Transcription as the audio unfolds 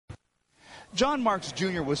John Marks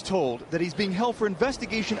Jr. was told that he's being held for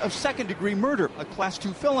investigation of second-degree murder, a Class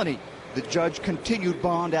 2 felony. The judge continued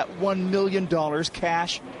bond at $1 million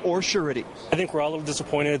cash or surety. I think we're all a little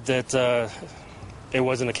disappointed that it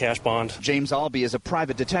wasn't a cash bond. James Albee is a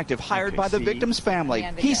private detective hired by the victim's family.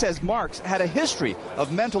 He says Marks had a history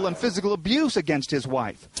of mental and physical abuse against his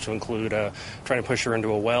wife. To include trying to push her into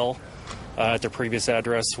a well at their previous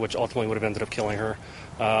address, which ultimately would have ended up killing her,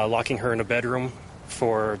 locking her in a bedroom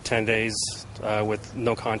for 10 days with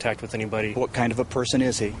no contact with anybody. What kind of a person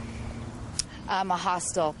is he? I'm a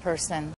hostile person.